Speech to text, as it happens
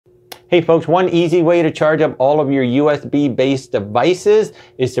Hey folks, one easy way to charge up all of your USB-based devices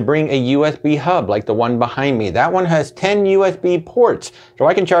is to bring a USB hub like the one behind me. That one has 10 USB ports, so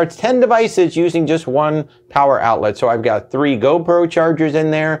I can charge 10 devices using just one power outlet. So I've got 3 GoPro chargers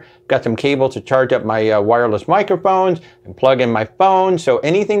in there, got some cable to charge up my wireless microphones, and plug in my phone. So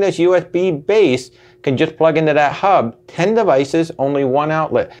anything that's USB-based can just plug into that hub. 10 devices, only one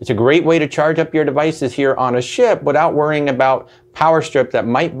outlet. It's a great way to charge up your devices here on a ship without worrying about power strip that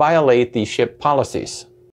might violate the ship policies.